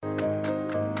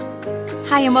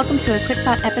Hi, and welcome to a quick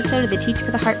thought episode of the Teach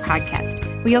for the Heart podcast,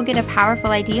 where you'll get a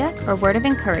powerful idea or word of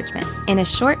encouragement in a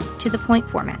short, to-the-point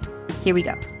format. Here we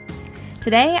go.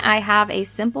 Today, I have a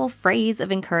simple phrase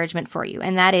of encouragement for you,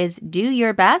 and that is, do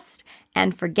your best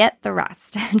and forget the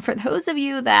rest. And for those of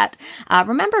you that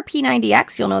remember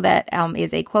P90X, you'll know that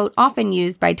is a quote often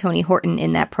used by Tony Horton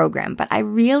in that program. But I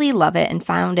really love it and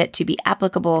found it to be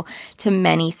applicable to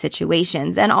many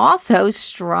situations and also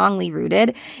strongly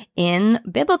rooted in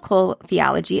biblical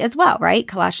theology as well, right?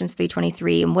 Colossians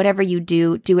 3:23, and whatever you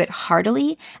do, do it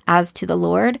heartily as to the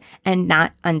Lord and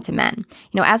not unto men.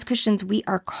 You know, as Christians, we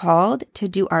are called to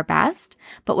do our best.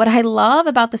 But what I love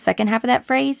about the second half of that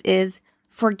phrase is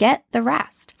forget the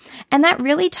rest. And that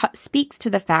really speaks to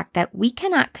the fact that we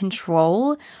cannot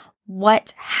control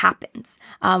what happens.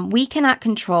 We cannot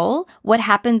control what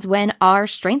happens when our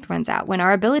strength runs out, when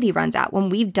our ability runs out, when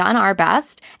we've done our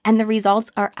best and the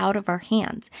results are out of our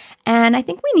hands. And I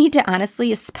think we need to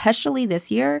honestly, especially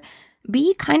this year,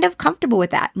 be kind of comfortable with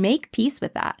that. Make peace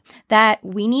with that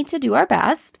we need to do our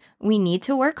best. We need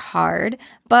to work hard.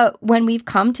 But when we've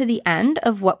come to the end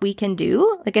of what we can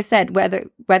do, like I said,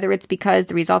 whether it's because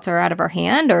the results are out of our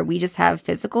hand or we just have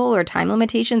physical or time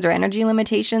limitations or energy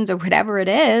limitations or whatever it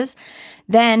is,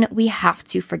 then we have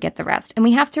to forget the rest. And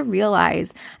we have to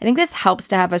realize, I think this helps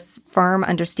to have a firm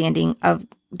understanding of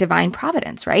divine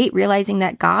providence, right? Realizing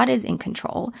that God is in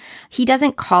control. He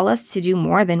doesn't call us to do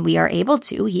more than we are able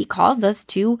to. He calls us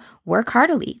to work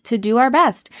heartily, to do our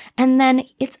best. And then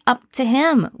it's up to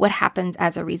Him what happens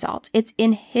as a result. It's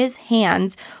in His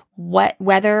hands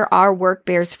whether our work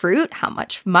bears fruit, how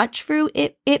much fruit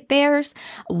it bears,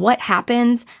 what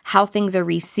happens, how things are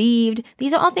received.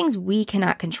 These are all things we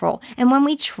cannot control. And when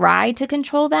we try to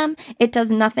control them, it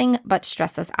does nothing but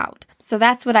stress us out. So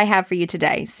that's what I have for you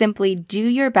today. Simply do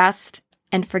your best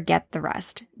and forget the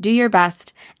rest. Do your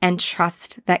best and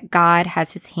trust that God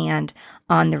has His hand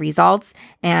on the results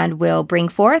and will bring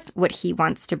forth what He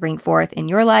wants to bring forth in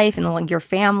your life, in your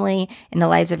family, in the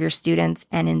lives of your students,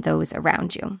 and in those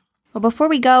around you. Well, before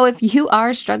we go, if you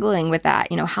are struggling with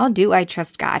that, how do I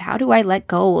trust God? How do I let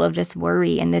go of this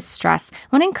worry and this stress? I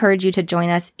want to encourage you to join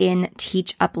us in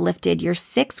Teach Uplifted, your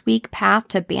 6-week path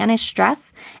to banish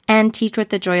stress and teach with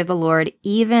the joy of the Lord,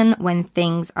 even when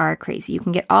things are crazy. You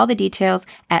can get all the details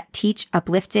at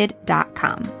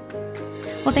teachuplifted.com.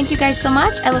 Well, thank you guys so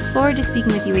much. I look forward to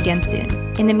speaking with you again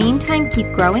soon. In the meantime, keep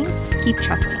growing, keep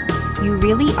trusting. You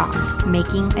really are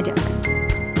making a difference.